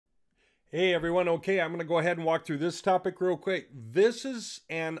Hey everyone, okay, I'm going to go ahead and walk through this topic real quick. This is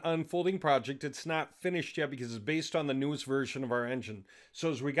an unfolding project. It's not finished yet because it's based on the newest version of our engine. So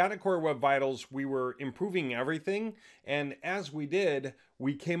as we got to Core Web Vitals, we were improving everything. And as we did,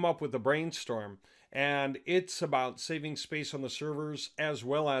 we came up with a brainstorm. And it's about saving space on the servers as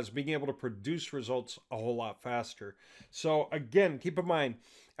well as being able to produce results a whole lot faster. So again, keep in mind,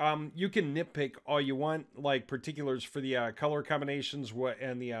 you can nitpick all you want, like particulars for the color combinations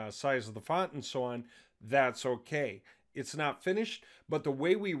and the size of the font and so on. That's okay. It's not finished, but the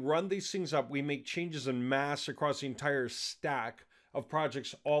way we run these things up, we make changes in mass across the entire stack of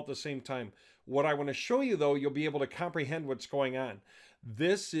projects all at the same time. What I want to show you, though, you'll be able to comprehend what's going on.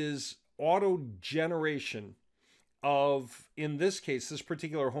 This is auto generation of, in this case, this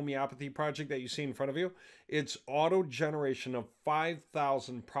particular homeopathy project that you see in front of you. It's auto generation of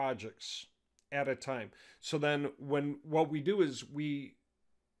 5,000 projects at a time. So then what we do is we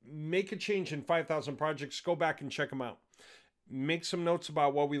make a change in 5,000 projects, go back and check them out, make some notes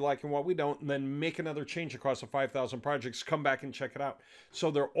about what we like and what we don't, and then make another change across the 5,000 projects, come back and check it out.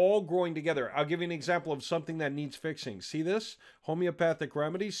 So they're all growing together. I'll give you an example of something that needs fixing. See this? Homeopathic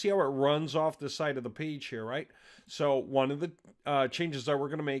remedy. See how it runs off the side of the page here, right? So one of the changes that we're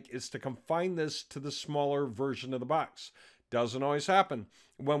going to make is to confine this to the smaller version of the box. Doesn't always happen.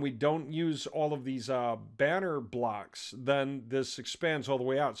 When we don't use all of these banner blocks, then this expands all the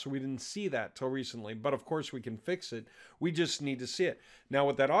way out. So we didn't see that till recently. But of course we can fix it. We just need to see it. Now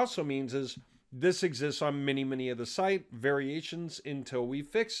what that also means is this exists on many of the site variations until we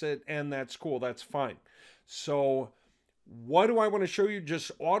fix it. And that's cool. That's fine. So what do I want to show you?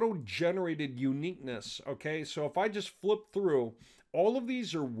 Just auto-generated uniqueness. Okay, so if I just flip through, all of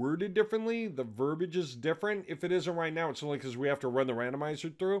these are worded differently. The verbiage is different. If it isn't right now, it's only because we have to run the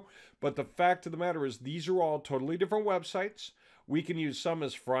randomizer through. But the fact of the matter is these are all totally different websites. We can use some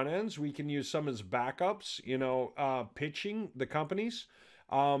as front ends. We can use some as backups, pitching the companies.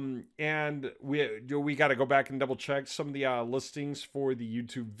 And we got to go back and double check some of the listings for the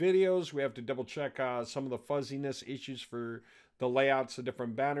YouTube videos. We have to double check some of the fuzziness issues for the layouts of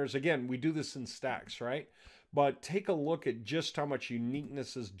different banners. Again, we do this in stacks, right? But take a look at just how much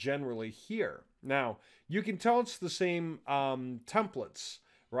uniqueness is generally here. Now, you can tell it's the same templates,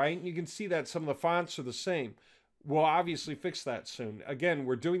 right? You can see that some of the fonts are the same. We'll obviously fix that soon. Again,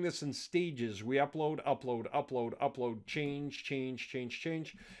 we're doing this in stages. We upload,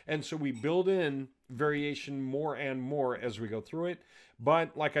 change. And so we build in variation more and more as we go through it.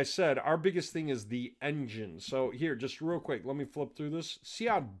 But like I said, our biggest thing is the engine. So here, just real quick, let me flip through this. See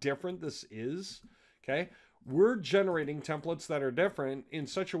how different this is? Okay. We're generating templates that are different in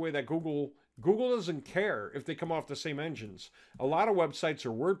such a way that Google doesn't care if they come off the same engines. A lot of websites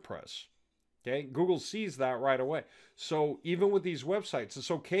are WordPress. Okay, Google sees that right away. So even with these websites, it's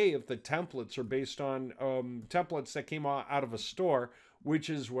okay if the templates are based on templates that came out of a store,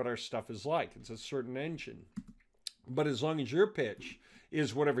 which is what our stuff is like. It's a certain engine. But as long as your pitch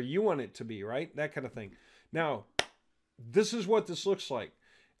is whatever you want it to be, right? That kind of thing. Now, this is what this looks like.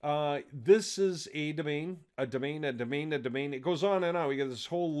 This is a domain. It goes on and on. We get this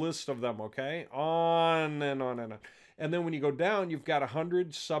whole list of them, okay? On and on and on. And then when you go down, you've got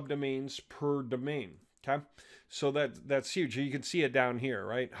 100 subdomains per domain, okay? So that's huge. You can see it down here,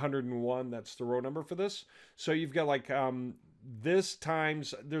 right? 101, that's the row number for this. So you've got like this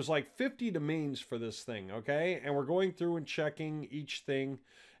times, there's like 50 domains for this thing, okay? And we're going through and checking each thing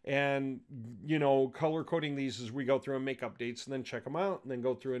and, color coding these as we go through and make updates and then check them out and then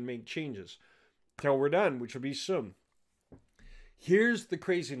go through and make changes till we're done, which will be soon. Here's the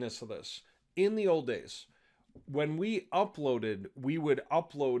craziness of this. In the old days, when we uploaded, we would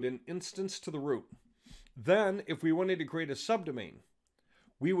upload an instance to the root. Then, if we wanted to create a subdomain,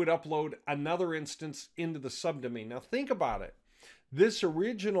 we would upload another instance into the subdomain. Now, think about it. This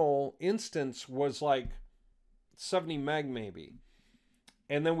original instance was like 70 meg maybe.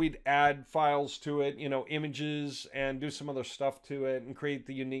 And then we'd add files to it, images, and do some other stuff to it and create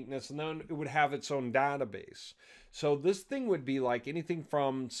the uniqueness. And then it would have its own database. So this thing would be like anything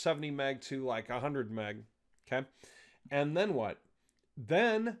from 70 meg to like 100 meg. Okay. And then what?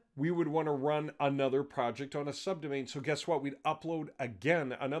 Then we would want to run another project on a subdomain. So guess what? We'd upload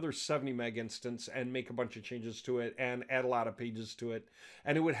again another 70 meg instance and make a bunch of changes to it and add a lot of pages to it.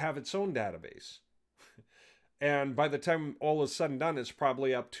 And it would have its own database. And by the time all is said and done, it's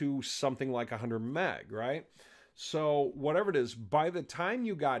probably up to something like 100 meg, right? So whatever it is, by the time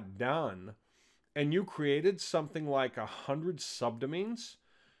you got done and you created something like 100 subdomains,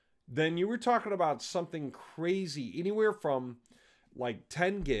 then you were talking about something crazy, anywhere from like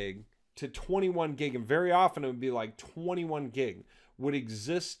 10 gig to 21 gig. And very often it would be like 21 gig would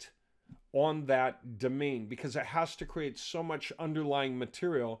exist on that domain because it has to create so much underlying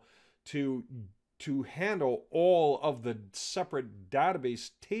material to handle all of the separate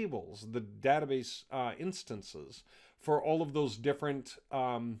database tables, the database instances for all of those different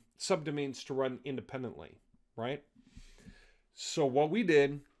subdomains to run independently, right? So what we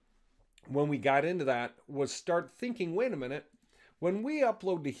did when we got into that was start thinking, wait a minute, when we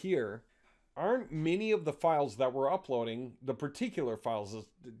upload to here, aren't many of the files that we're uploading, the particular files, the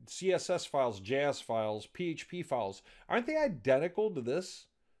CSS files, JS files, PHP files, aren't they identical to this?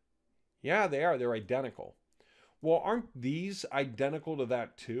 Yeah, they are. They're identical. Well, aren't these identical to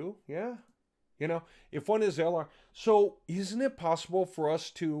that too? Yeah. You know, if one is LR. So isn't it possible for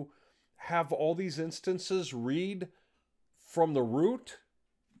us to have all these instances read from the root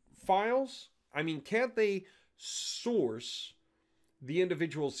files? I mean, can't they source the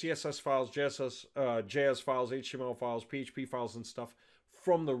individual CSS files, JS files, HTML files, PHP files, and stuff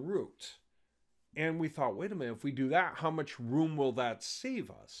from the root? And we thought, wait a minute, if we do that, how much room will that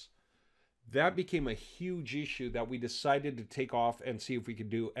save us? That became a huge issue that we decided to take off and see if we could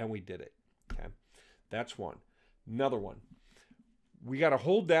do, and we did it. Okay, that's one. Another one. We got a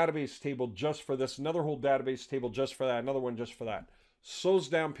whole database table just for this, another whole database table just for that, another one just for that. Slows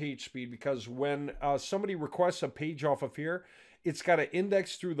down page speed because when somebody requests a page off of here, it's got to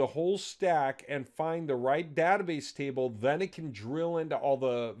index through the whole stack and find the right database table. Then it can drill into all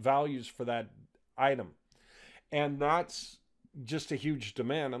the values for that item. And that's just a huge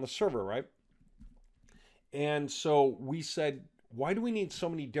demand on the server, right? And so we said, why do we need so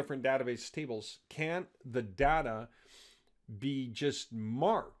many different database tables? Can't the data be just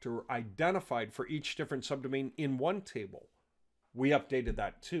marked or identified for each different subdomain in one table? We updated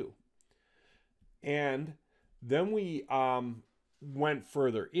that too. And then we went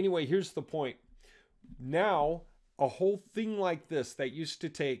further. Anyway, here's the point. Now, a whole thing like this that used to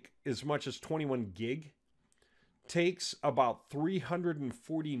take as much as 21 gig takes about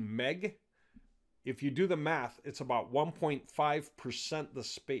 340 meg. If you do the math, it's about 1.5% the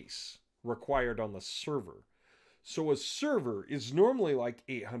space required on the server. So a server is normally like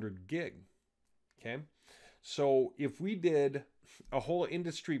 800 gig. Okay. So if we did a whole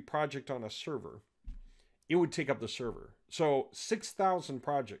industry project on a server, it would take up the server. So 6,000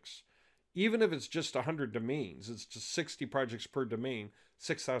 projects, even if it's just 100 domains, it's just 60 projects per domain,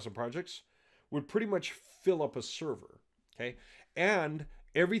 6,000 projects would pretty much fill up a server. Okay. And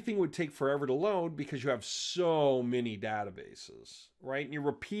everything would take forever to load because you have so many databases, right? And you're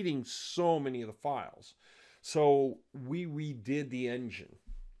repeating so many of the files. So we redid the engine.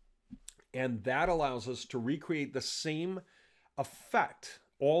 And that allows us to recreate the same effect,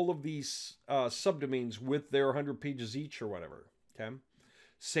 all of these subdomains with their 100 pages each or whatever, okay?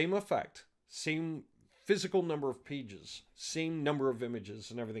 Same effect, same physical number of pages, same number of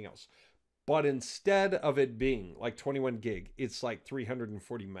images and everything else. But instead of it being like 21 gig, it's like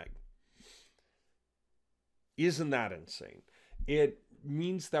 340 meg. Isn't that insane? It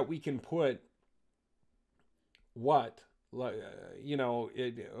means that we can put what? You know,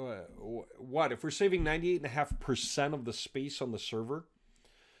 what? If we're saving 98.5% of the space on the server,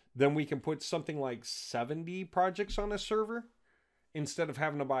 then we can put something like 70 projects on a server instead of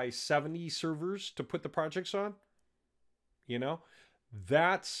having to buy 70 servers to put the projects on. You know,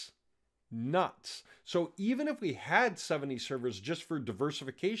 that's nuts. So even if we had 70 servers just for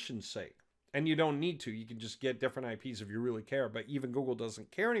diversification's sake, and you don't need to, you can just get different IPs if you really care, but even Google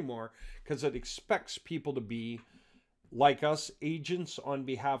doesn't care anymore because it expects people to be like us, agents on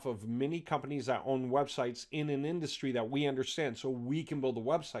behalf of many companies that own websites in an industry that we understand, so we can build the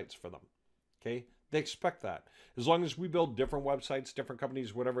websites for them. Okay? They expect that. As long as we build different websites, different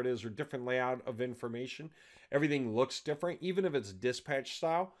companies, whatever it is, or different layout of information, everything looks different, even if it's dispatch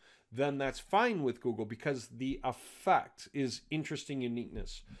style, then that's fine with Google because the effect is interesting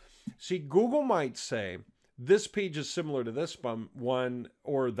uniqueness. See, Google might say, this page is similar to this one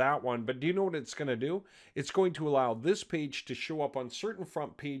or that one, but do you know what it's going to do? It's going to allow this page to show up on certain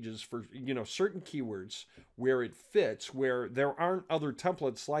front pages for, you know, certain keywords where it fits, where there aren't other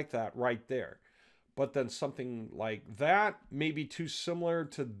templates like that right there. But then something like that may be too similar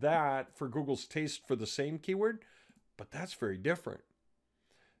to that for Google's taste for the same keyword, but that's very different.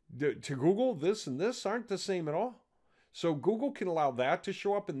 To Google, this and this aren't the same at all. So Google can allow that to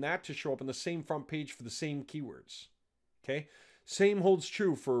show up and that to show up on the same front page for the same keywords. Okay? Same holds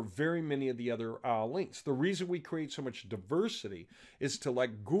true for very many of the other links. The reason we create so much diversity is to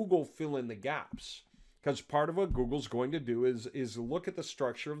let Google fill in the gaps. Because part of what Google's going to do is look at the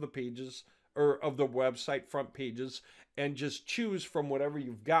structure of the pages or of the website front pages and just choose from whatever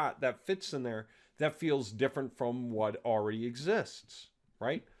you've got that fits in there that feels different from what already exists,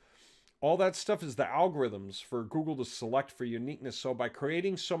 right? All that stuff is the algorithms for Google to select for uniqueness. So by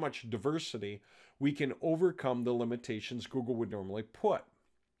creating so much diversity, we can overcome the limitations Google would normally put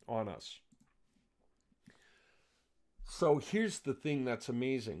on us. So here's the thing that's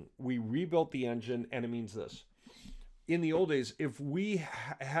amazing. We rebuilt the engine, and it means this. In the old days, if we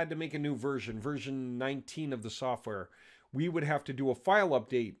had to make a new version 19 of the software, we would have to do a file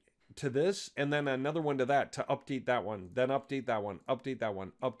update to this and then another one to that to update that one, then update that one, update that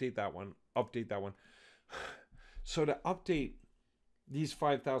one, update that one, update that one. So to update these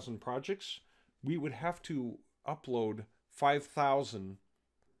 5,000 projects, we would have to upload 5,000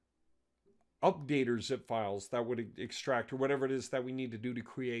 updater zip files that would extract or whatever it is that we need to do to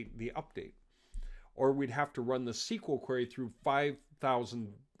create the update. Or we'd have to run the SQL query through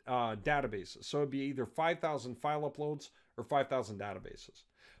 5,000 databases. So it'd be either 5,000 file uploads or 5,000 databases.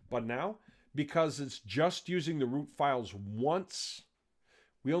 But now, because it's just using the root files once,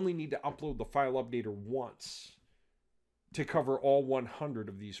 we only need to upload the file updater once to cover all 100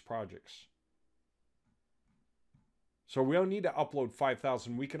 of these projects. So we don't need to upload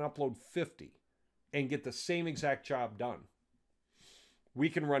 5,000. We can upload 50 and get the same exact job done. We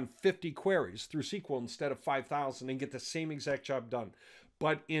can run 50 queries through SQL instead of 5,000 and get the same exact job done.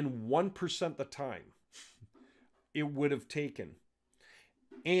 But in 1% the time it would have taken.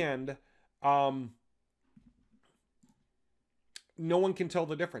 And no one can tell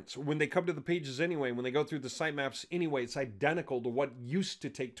the difference. When they come to the pages anyway, when they go through the sitemaps anyway, it's identical to what used to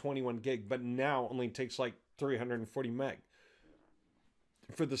take 21 gig, but now only takes like 340 meg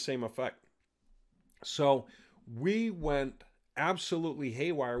for the same effect. So we went absolutely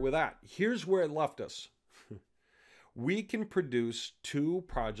haywire with that. Here's where it left us. We can produce 2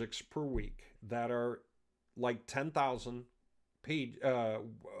 projects per week that are like 10,000 page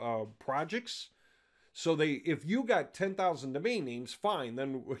projects. So if you got 10,000 domain names, fine.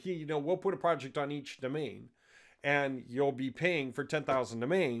 Then we'll put a project on each domain, and you'll be paying for 10,000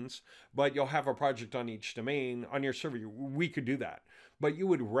 domains, but you'll have a project on each domain on your server. We could do that, but you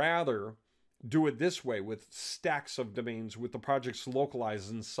would rather do it this way with stacks of domains with the projects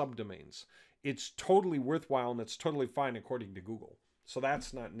localized in subdomains. It's totally worthwhile and it's totally fine according to Google. So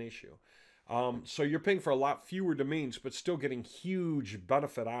that's not an issue. So you're paying for a lot fewer domains, but still getting huge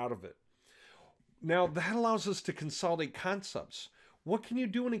benefit out of it. Now that allows us to consolidate concepts. What can you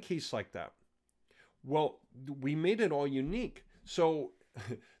do in a case like that? Well, we made it all unique. So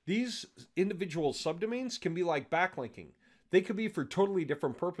these individual subdomains can be like backlinking. They could be for totally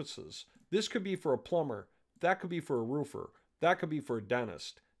different purposes. This could be for a plumber. That could be for a roofer. That could be for a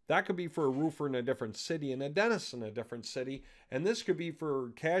dentist. That could be for a roofer in a different city and a dentist in a different city. And this could be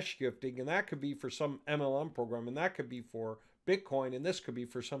for cash gifting. And that could be for some MLM program. And that could be for Bitcoin. And this could be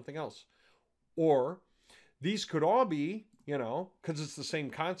for something else. Or these could all be, because it's the same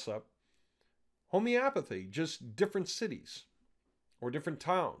concept, homeopathy, just different cities or different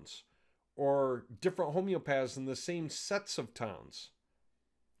towns or different homeopaths in the same sets of towns,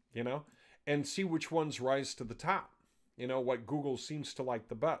 and see which ones rise to the top, what Google seems to like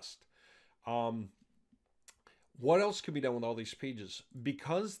the best. What else can be done with all these pages?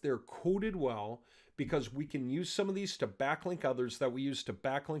 Because they're coded well, because we can use some of these to backlink others that we use to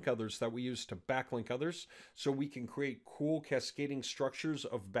backlink others that we use to backlink others. So we can create cool cascading structures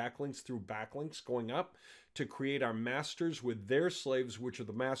of backlinks through backlinks going up to create our masters with their slaves, which are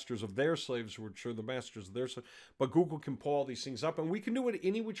the masters of their slaves, which are the masters of their slaves. But Google can pull all these things up, and we can do it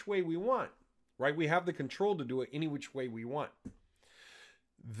any which way we want, right? We have the control to do it any which way we want.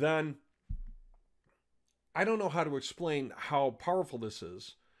 Then I don't know how to explain how powerful this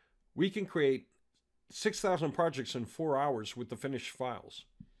is. We can create 6,000 projects in 4 hours with the finished files.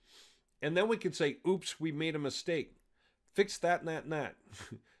 And then we could say, oops, we made a mistake. Fix that and that and that.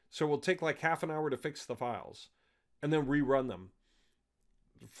 So we'll take like half an hour to fix the files and then rerun them.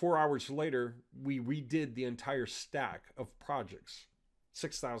 4 hours later, we redid the entire stack of projects.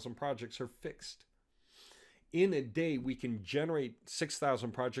 6,000 projects are fixed. In a day, we can generate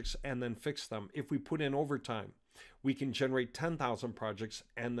 6,000 projects and then fix them. If we put in overtime, we can generate 10,000 projects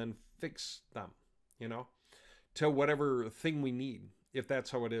and then fix them, to whatever thing we need, if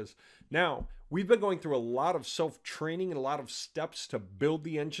that's how it is. Now, we've been going through a lot of self-training and a lot of steps to build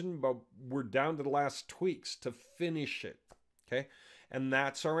the engine, but we're down to the last tweaks to finish it, okay? And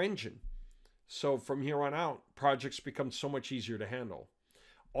that's our engine. So from here on out, projects become so much easier to handle.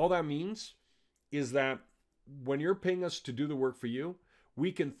 All that means is that when you're paying us to do the work for you,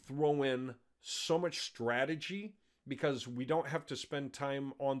 we can throw in so much strategy because we don't have to spend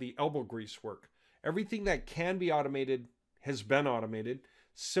time on the elbow grease work. Everything that can be automated has been automated,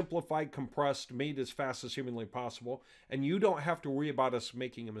 simplified, compressed, made as fast as humanly possible, and you don't have to worry about us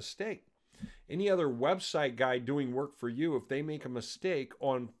making a mistake. Any other website guy doing work for you, if they make a mistake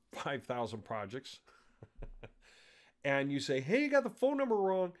on 5,000 projects and you say, hey, you got the phone number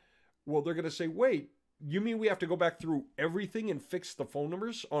wrong, well, they're going to say, wait, you mean we have to go back through everything and fix the phone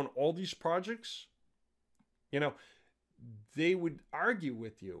numbers on all these projects? You know, they would argue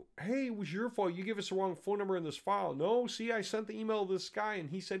with you. Hey, it was your fault. You gave us the wrong phone number in this file. No, see, I sent the email to this guy and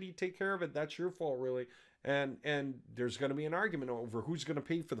he said he'd take care of it. That's your fault, really. And there's going to be an argument over who's going to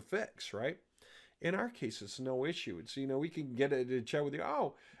pay for the fix, right? In our case, it's no issue. It's, you know, we can get it to chat with you.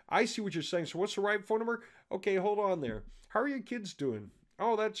 Oh, I see what you're saying. So what's the right phone number? Okay, hold on there. How are your kids doing?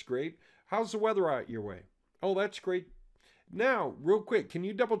 Oh, that's great. How's the weather out your way? Oh, that's great. Now, real quick, can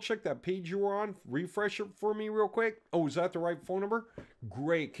you double check that page you were on? Refresh it for me real quick. Oh, is that the right phone number?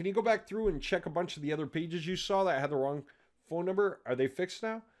 Great. Can you go back through and check a bunch of the other pages you saw that had the wrong phone number? Are they fixed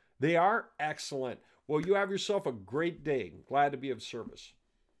now? They are? Excellent. Well, you have yourself a great day. Glad to be of service.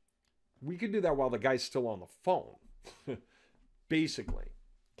 We could do that while the guy's still on the phone, basically.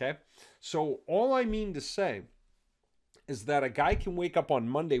 Okay? So all I mean to say is that a guy can wake up on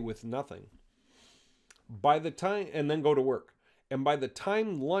Monday with nothing by the time, and then go to work. And by the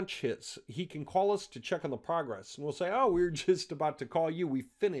time lunch hits, he can call us to check on the progress. And we'll say, oh, we were just about to call you. We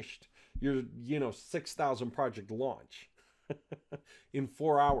finished your, 6,000 project launch in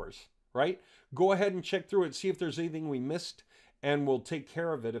 4 hours, right? Go ahead and check through it, see if there's anything we missed, and we'll take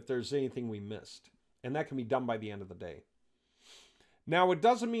care of it if there's anything we missed. And that can be done by the end of the day. Now, it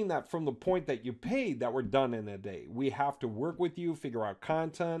doesn't mean that from the point that you paid that we're done in a day. We have to work with you, figure out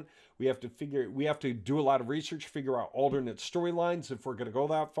content. We have to do a lot of research, figure out alternate storylines if we're going to go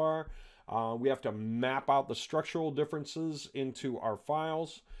that far. We have to map out the structural differences into our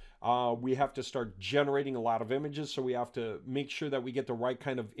files. We have to start generating a lot of images, so we have to make sure that we get the right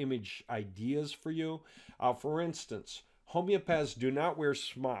kind of image ideas for you. For instance, homeopaths do not wear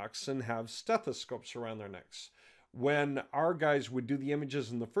smocks and have stethoscopes around their necks. When our guys would do the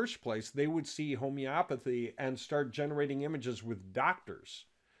images in the first place, they would see homeopathy and start generating images with doctors.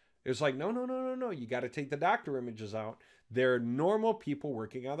 It's like, no. You got to take the doctor images out. They're normal people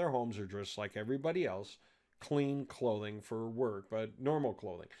working out of their homes are dressed like everybody else. Clean clothing for work, but normal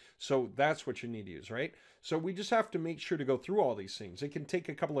clothing. So that's what you need to use, right? So we just have to make sure to go through all these things. It can take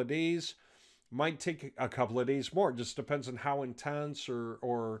a couple of days, might take a couple of days more. It just depends on how intense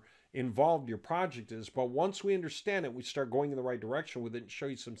or involved your project is. But once we understand it, we start going in the right direction with it and show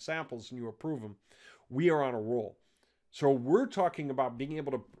you some samples and you approve them, we are on a roll. So we're talking about being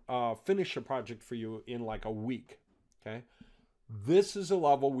able to finish a project for you in like a week, okay? This is a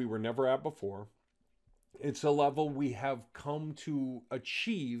level we were never at before. It's a level we have come to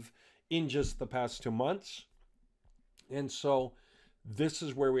achieve in just the past 2 months. And so this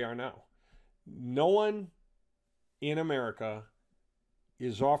is where we are now. No one in America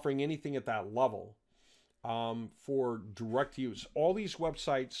is offering anything at that level for direct use. All these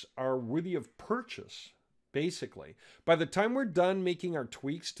websites are worthy of purchase, basically. By the time we're done making our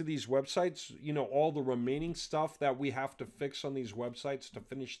tweaks to these websites, all the remaining stuff that we have to fix on these websites to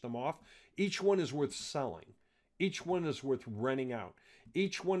finish them off, each one is worth selling. Each one is worth renting out.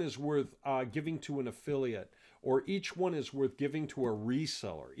 Each one is worth giving to an affiliate, or each one is worth giving to a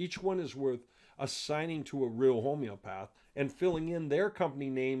reseller. Each one is worth assigning to a real homeopath and filling in their company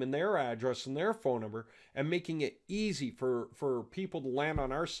name and their address and their phone number and making it easy for people to land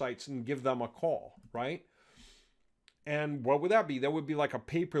on our sites and give them a call, right? And what would that be? That would be like a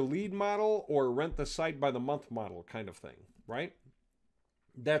pay-per-lead model or rent the site by the month model kind of thing, right?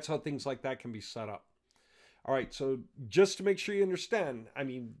 That's how things like that can be set up. All right, so just to make sure you understand,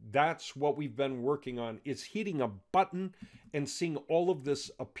 that's what we've been working on. It's hitting a button and seeing all of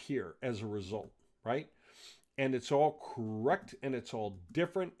this appear as a result, right? And it's all correct and it's all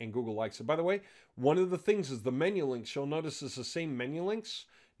different and Google likes it. By the way, one of the things is the menu links. You'll notice it's the same menu links,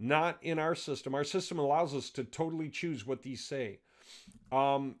 not in our system. Our system allows us to totally choose what these say.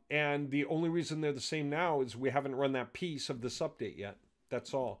 And the only reason they're the same now is we haven't run that piece of this update yet.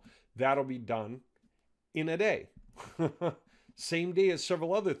 That's all. That'll be done in a day. Same day as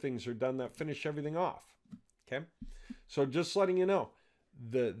several other things are done that finish everything off. Okay? So just letting you know,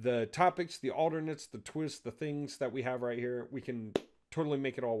 the topics, the alternates, the twists, the things that we have right here, we can totally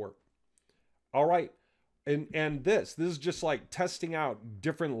make it all work. All right. And this is just like testing out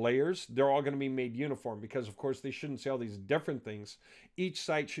different layers. They're all going to be made uniform because, of course, they shouldn't say all these different things. Each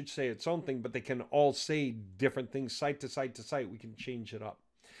site should say its own thing, but they can all say different things site to site to site. We can change it up.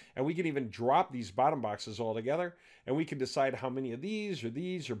 And we can even drop these bottom boxes all together, and we can decide how many of these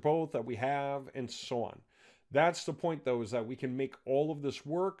or both that we have, and so on. That's the point, though, is that we can make all of this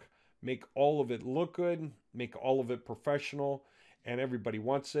work, make all of it look good, make all of it professional, and everybody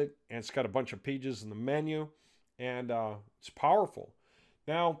wants it, and it's got a bunch of pages in the menu, and it's powerful.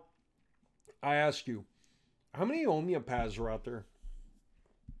 Now, I ask you, how many homeopaths are out there?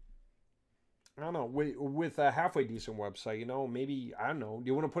 I don't know, with a halfway decent website, maybe, I don't know. Do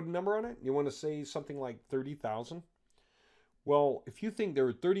you want to put a number on it? You want to say something like 30,000? Well, if you think there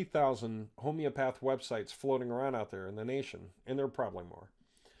are 30,000 homeopath websites floating around out there in the nation, and there are probably more,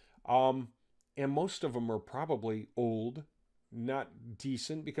 and most of them are probably old, not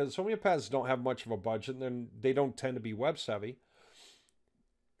decent, because homeopaths don't have much of a budget, and then they don't tend to be web savvy.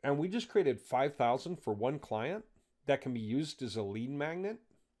 And we just created 5,000 for one client that can be used as a lead magnet,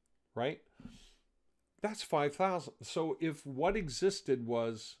 right? That's 5,000. So if what existed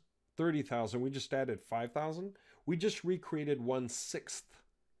was 30,000, we just added 5,000. We just recreated 1/6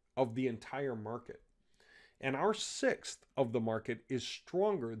 of the entire market. And our 1/6 of the market is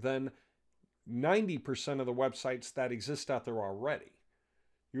stronger than 90% of the websites that exist out there already.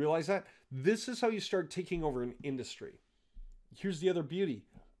 You realize that? This is how you start taking over an industry. Here's the other beauty.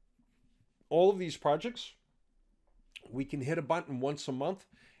 All of these projects, we can hit a button once a month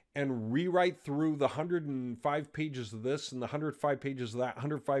and rewrite through the 105 pages of this and the 105 pages of that,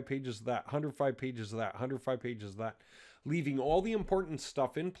 105 pages of that, 105 pages of that, 105 pages of that, leaving all the important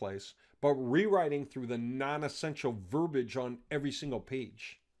stuff in place, but rewriting through the non-essential verbiage on every single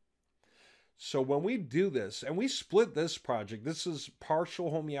page. So when we do this, and we split this project, this is partial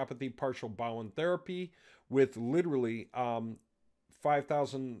homeopathy, partial Bowen therapy, with literally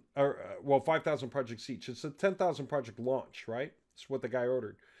 5,000 projects each. It's a 10,000 project launch, right? It's what the guy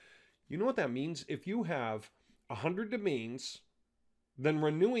ordered. You know what that means? If you have 100 domains, then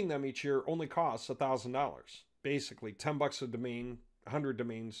renewing them each year only costs $1,000. Basically, $10 a domain, 100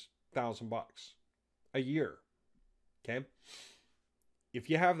 domains, $1,000 a year. Okay? If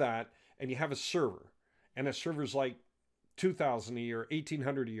you have that and you have a server, and a server's like $2,000 a year,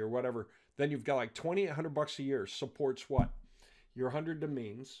 $1,800 a year, whatever, then you've got like $2,800 a year. Supports what? Your 100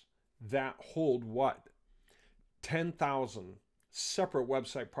 domains that hold what? 10,000 separate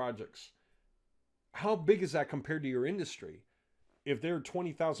website projects. How big is that compared to your industry? If there are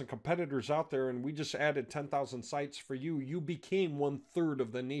 20,000 competitors out there and we just added 10,000 sites for you, you became 1/3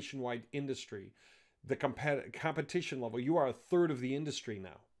 of the nationwide industry. The competition level, you are 1/3 of the industry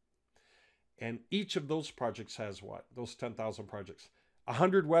now. And each of those projects has what? Those 10,000 projects.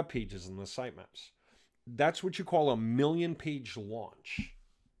 100 web pages in the sitemaps. That's what you call a 1,000,000-page launch.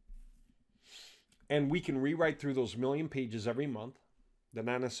 And we can rewrite through those 1,000,000 pages every month, the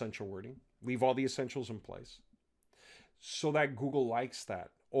non-essential wording, leave all the essentials in place, so that Google likes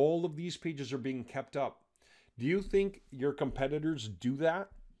that. All of these pages are being kept up. Do you think your competitors do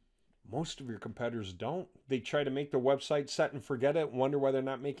that? Most of your competitors don't. They try to make the website set and forget it, wonder why they're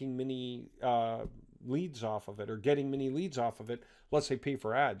not making many leads off of it or getting many leads off of it. Let's say pay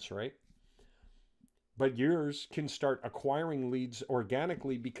for ads, right? But yours can start acquiring leads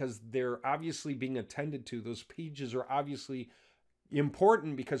organically because they're obviously being attended to. Those pages are obviously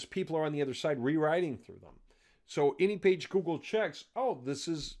important because people are on the other side rewriting through them. So any page Google checks, oh, this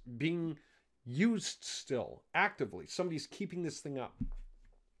is being used still actively. Somebody's keeping this thing up.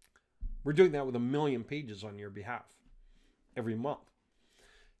 We're doing that with 1,000,000 pages on your behalf every month.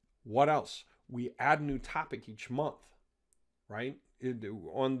 What else? We add a new topic each month, right?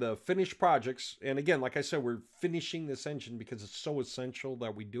 On the finished projects, and again, like I said, we're finishing this engine because it's so essential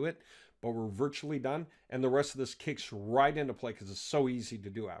that we do it, but we're virtually done, and the rest of this kicks right into play because it's so easy to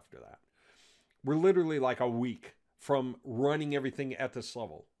do after that. We're literally like a week from running everything at this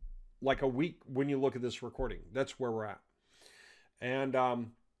level. Like a week when you look at this recording. That's where we're at. And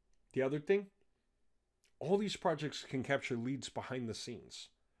the other thing, all these projects can capture leads behind the scenes.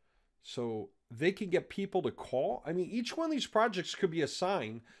 So they can get people to call. I mean, each one of these projects could be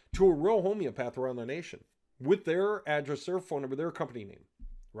assigned to a real homeopath around the nation with their address, their phone number, their company name,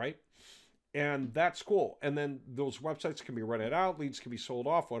 right? And that's cool. And then those websites can be rented out, leads can be sold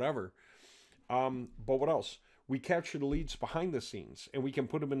off, whatever. But what else? We capture the leads behind the scenes, and we can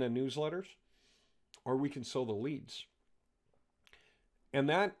put them in the newsletters, or we can sell the leads. And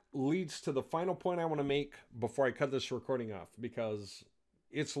that leads to the final point I want to make before I cut this recording off, because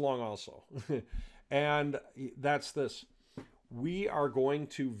it's long also. And that's this. We are going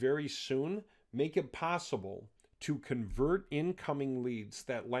to very soon make it possible to convert incoming leads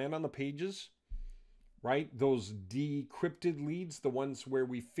that land on the pages, right? Those decrypted leads, the ones where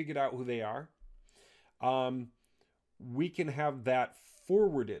we figured out who they are. We can have that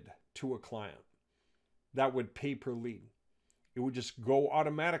forwarded to a client that would pay per lead. It would just go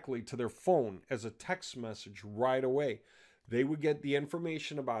automatically to their phone as a text message right away. They would get the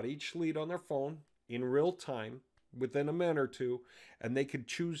information about each lead on their phone in real time, within a minute or two, and they could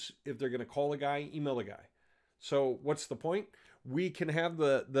choose if they're going to call a guy, email a guy. So what's the point? We can have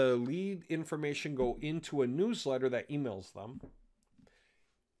the lead information go into a newsletter that emails them,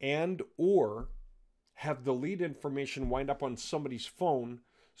 and or have the lead information wind up on somebody's phone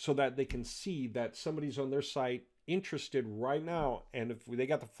so that they can see that somebody's on their site interested right now. And if they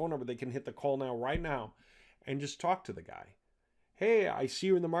got the phone number, they can hit the call now right now and just talk to the guy. Hey, I see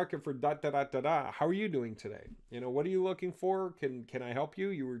you in the market for da da da da da. How are you doing today? You know, what are you looking for? Can I help you?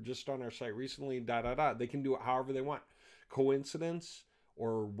 You were just on our site recently, da da da. They can do it however they want. Coincidence,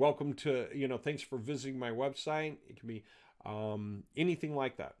 or welcome to, you know, thanks for visiting my website. It can be anything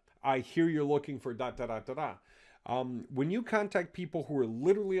like that. I hear you're looking for da da da da da. When you contact people who are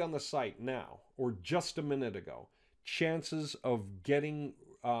literally on the site now or just a minute ago, chances of getting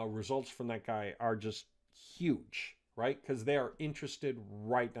results from that guy are just huge, right? Because they are interested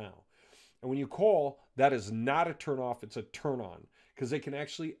right now. And when you call, that is not a turn off, it's a turn on, because they can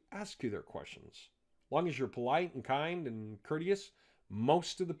actually ask you their questions. As long as you're polite and kind and courteous,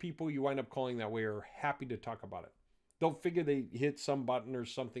 most of the people you wind up calling that way are happy to talk about it. They'll figure they hit some button or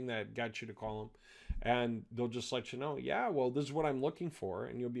something that got you to call them, and they'll just let you know, yeah, well, this is what I'm looking for.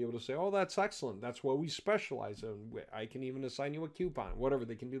 And you'll be able to say, oh, that's excellent. That's what we specialize in. I can even assign you a coupon, whatever.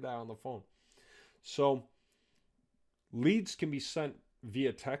 They can do that on the phone. So leads can be sent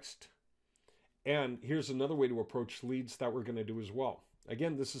via text. And here's another way to approach leads that we're going to do as well.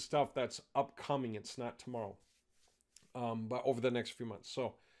 Again, this is stuff that's upcoming. It's not tomorrow, but over the next few months.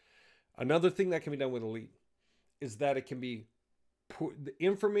 So another thing that can be done with a lead is that it can be the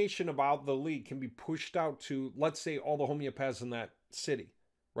information about the lead can be pushed out to, let's say, all the homeopaths in that city,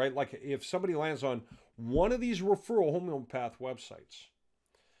 right? Like if somebody lands on one of these referral homeopath websites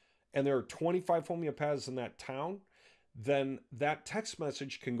and there are 25 homeopaths in that town, then that text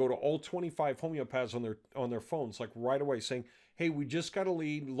message can go to all 25 homeopaths on their phones, like right away, saying, hey, we just got a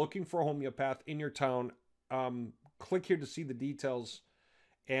lead looking for a homeopath in your town. Click here to see the details.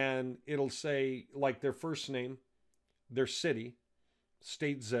 And it'll say like their first name, their city,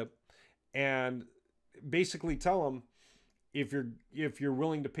 state zip, and basically tell them if you're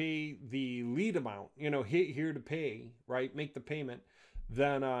willing to pay the lead amount, you know, hit here to pay, right? Make the payment,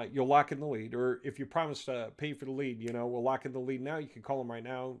 then you'll lock in the lead. Or if you promise to pay for the lead, you know, we'll lock in the lead now. You can call them right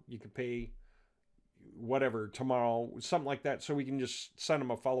now. You can pay whatever tomorrow, something like that. So we can just send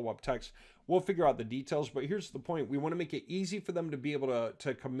them a follow-up text. We'll figure out the details, but here's the point. We want to make it easy for them to be able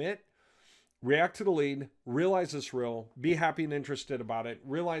to commit, react to the lead, realize it's real, be happy and interested about it,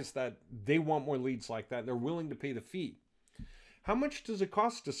 realize that they want more leads like that, and they're willing to pay the fee. How much does it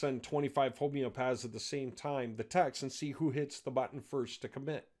cost to send 25 homeopaths at the same time the text and see who hits the button first to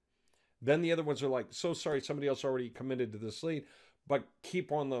commit? Then the other ones are like, so sorry, somebody else already committed to this lead, but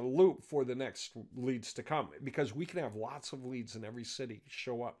keep on the loop for the next leads to come, because we can have lots of leads in every city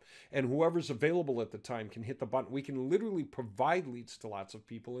show up, and whoever's available at the time can hit the button. We can literally provide leads to lots of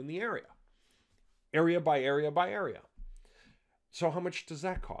people in the area by area by area. So how much does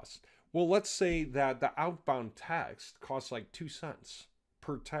that cost? Well, let's say that the outbound text costs like 2 cents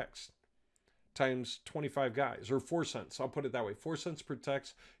per text times 25 guys, or 4 cents. I'll put it that way. 4 cents per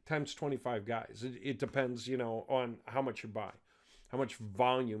text times 25 guys. It depends, you know, on how much you buy, how much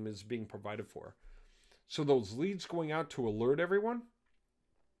volume is being provided for. So those leads going out to alert everyone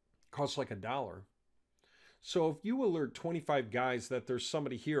costs like $1. So if you alert 25 guys that there's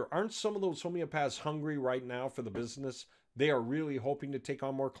somebody here, aren't some of those homeopaths hungry right now for the business? They are really hoping to take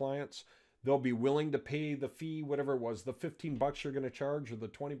on more clients. They'll be willing to pay the fee, whatever it was, the $15 you're going to charge or the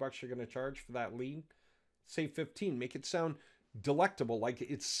 $20 you're going to charge for that lead. Say 15, make it sound delectable, like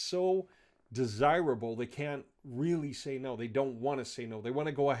it's so desirable they can't really say no. They don't want to say no. They want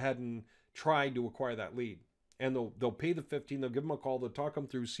to go ahead and try to acquire that lead. And they'll pay the 15, they'll give them a call, they'll talk them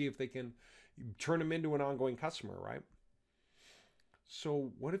through, see if they can turn them into an ongoing customer, right?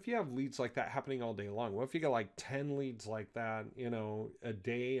 So what if you have leads like that happening all day long? What if you got like 10 leads like that, you know, a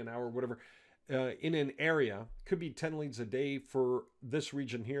day, an hour, whatever, in an area? Could be 10 leads a day for this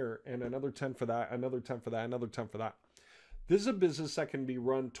region here, and another 10 for that, another 10 for that, another 10 for that. This is a business that can be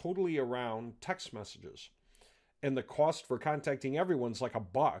run totally around text messages. And the cost for contacting everyone's like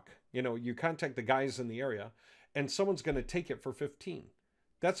 $1. You know, you contact the guys in the area, and someone's going to take it for 15.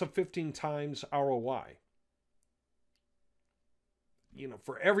 That's a 15 times ROI. You know,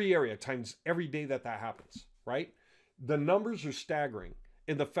 for every area times every day that happens, right? The numbers are staggering.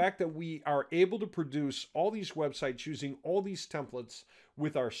 And the fact that we are able to produce all these websites using all these templates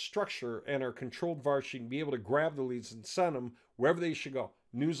with our structure and our controlled varshing, be able to grab the leads and send them wherever they should go.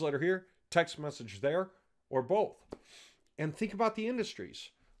 Newsletter here, text message there, or both. And think about the industries.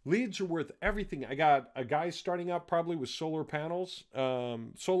 Leads are worth everything. I got a guy starting up probably with solar panels,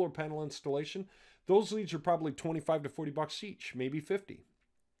 solar panel installation. Those leads are probably 25 to 40 bucks each, maybe 50.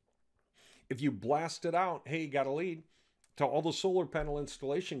 If you blast it out, hey, you got a lead, to all the solar panel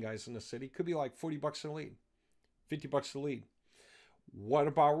installation guys in the city, could be like 40 bucks a lead, 50 bucks a lead. What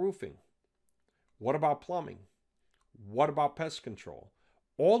about roofing? What about plumbing? What about pest control?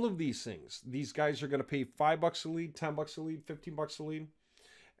 All of these things, these guys are going to pay 5 bucks a lead, 10 bucks a lead, 15 bucks a lead.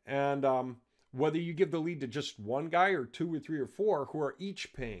 And whether you give the lead to just one guy or two or three or four who are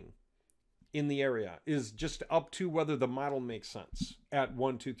each paying in the area is just up to whether the model makes sense at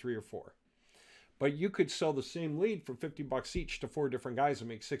 1, 2, 3, or 4. But you could sell the same lead for 50 bucks each to 4 different guys and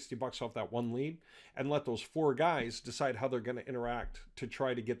make 60 bucks off that one lead and let those 4 guys decide how they're going to interact to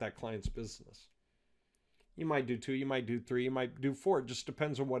try to get that client's business. You might do 2, you might do 3, you might do 4. It just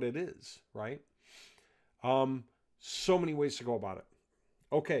depends on what it is, right? So many ways to go about it.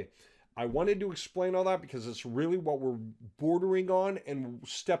 Okay, I wanted to explain all that because it's really what we're bordering on and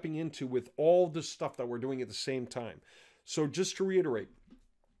stepping into with all the stuff that we're doing at the same time. So just to reiterate,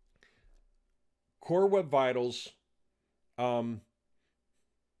 Core Web Vitals, the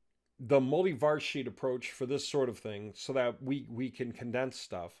multi-var sheet approach for this sort of thing so that we can condense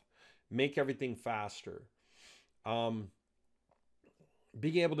stuff, make everything faster, being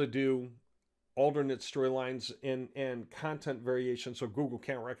able to do alternate storylines and content variation so Google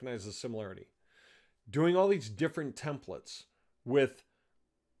can't recognize the similarity. Doing all these different templates with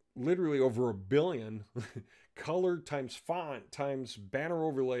literally over 1 billion color times font times banner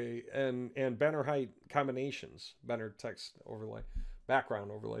overlay and banner height combinations, banner text overlay, background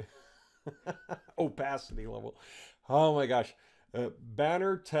overlay, opacity level. Oh my gosh.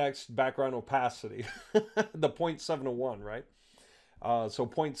 Banner text background opacity, the 0.701, right? So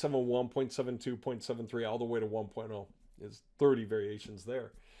 0.71, 0.72, 0.73, all the way to 1.0 is 30 variations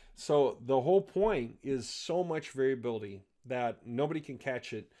there. So the whole point is so much variability that nobody can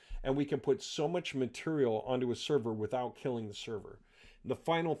catch it, and we can put so much material onto a server without killing the server. The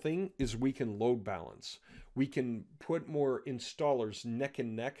final thing is we can load balance. We can put more installers neck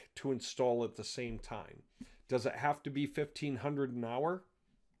and neck to install at the same time. Does it have to be 1,500 an hour?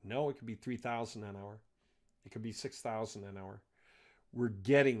 No, it could be 3,000 an hour. It could be 6,000 an hour. We're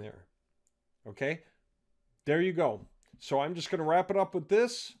getting there. Okay, there you go. So I'm just going to wrap it up with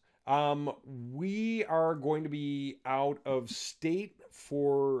this. We are going to be out of state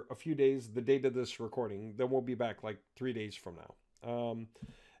for a few days, the date of this recording. Then we'll be back like 3 days from now.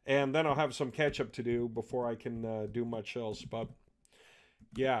 And then I'll have some catch up to do before I can do much else. But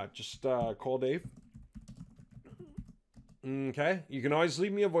yeah, just call Dave. Okay, you can always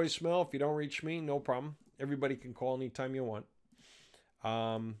leave me a voicemail if you don't reach me. No problem. Everybody can call anytime you want.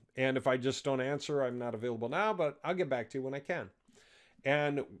 And if I just don't answer, I'm not available now, but I'll get back to you when I can.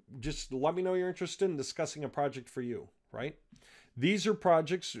 And just let me know you're interested in discussing a project for you, right? These are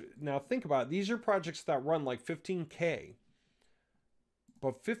projects, now think about it, these are projects that run like 15K,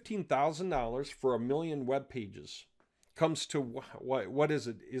 but $15,000 for 1 million web pages comes to what is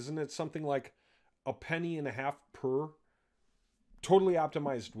it? Isn't it something like a penny and a half per totally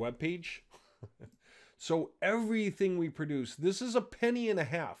optimized web page? So everything we produce, this is a penny and a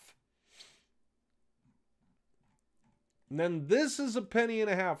half. And then this is a penny and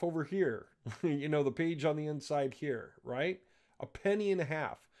a half over here. You know, the page on the inside here, right? A penny and a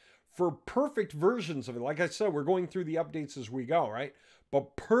half for perfect versions of it. Like I said, we're going through the updates as we go, right?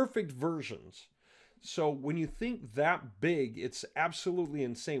 But perfect versions. So when you think that big, it's absolutely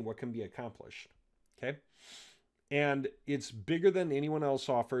insane what can be accomplished. Okay? And it's bigger than anyone else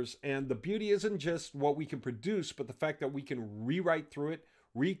offers. And the beauty isn't just what we can produce, but the fact that we can rewrite through it,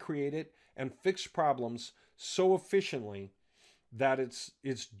 recreate it, and fix problems so efficiently that it's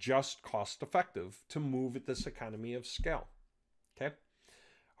just cost effective to move at this economy of scale. Okay?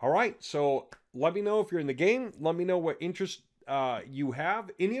 All right. So let me know if you're in the game. Let me know what interest you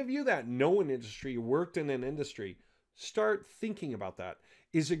have. Any of you that know an industry, worked in an industry, start thinking about that.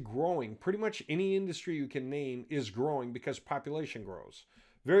 Is it growing? Pretty much any industry you can name is growing because population grows.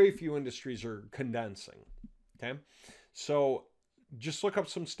 Very few industries are condensing. Okay? So just look up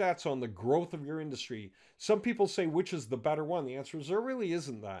some stats on the growth of your industry. Some people say which is the better one. The answer is there really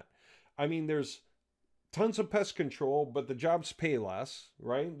isn't that. I mean, there's tons of pest control, but the jobs pay less,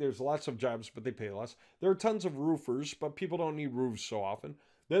 right? There's lots of jobs, but they pay less. There are tons of roofers, but people don't need roofs so often.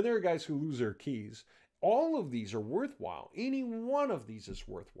 Then there are guys who lose their keys. All of these are worthwhile. Any one of these is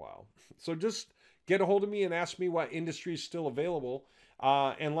worthwhile. So just get a hold of me and ask me what industry is still available,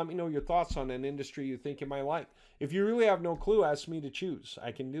 and let me know your thoughts on an industry you think you might like. If you really have no clue, ask me to choose.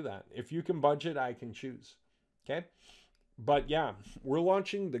 I can do that. If you can budget, I can choose. Okay? But yeah, we're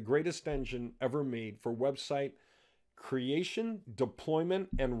launching the greatest engine ever made for website creation, deployment,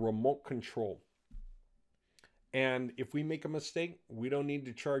 and remote control. And if we make a mistake, we don't need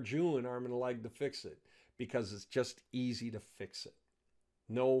to charge you an arm and a leg to fix it because it's just easy to fix it.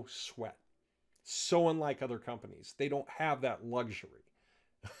 No sweat. So unlike other companies, they don't have that luxury.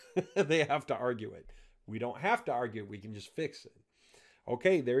 They have to argue it. We don't have to argue, we can just fix it.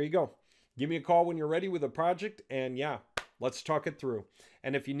 Okay, there you go. Give me a call when you're ready with a project, and yeah, let's talk it through.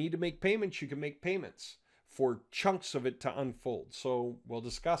 And if you need to make payments, you can make payments for chunks of it to unfold. So we'll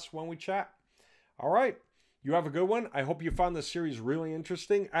discuss when we chat. All right. You have a good one. I hope you found this series really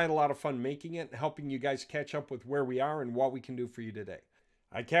interesting. I had a lot of fun making it and helping you guys catch up with where we are and what we can do for you today.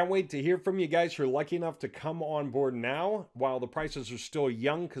 I can't wait to hear from you guys who are lucky enough to come on board now while the prices are still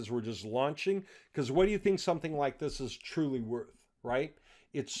young because we're just launching. Because what do you think something like this is truly worth, right?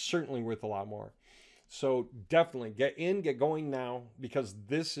 It's certainly worth a lot more. So definitely get in, get going now, because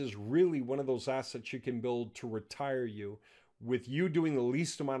this is really one of those assets you can build to retire you, with you doing the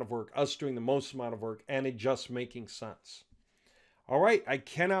least amount of work, us doing the most amount of work, and it just making sense. All right, I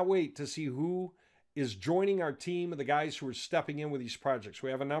cannot wait to see who is joining our team of the guys who are stepping in with these projects.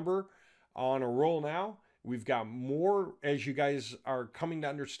 We have a number on a roll now. We've got more as you guys are coming to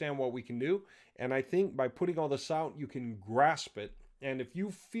understand what we can do. And I think by putting all this out, you can grasp it. And if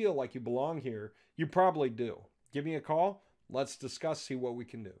you feel like you belong here, you probably do. Give me a call. Let's discuss, see what we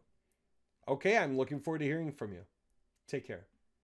can do. Okay, I'm looking forward to hearing from you. Take care.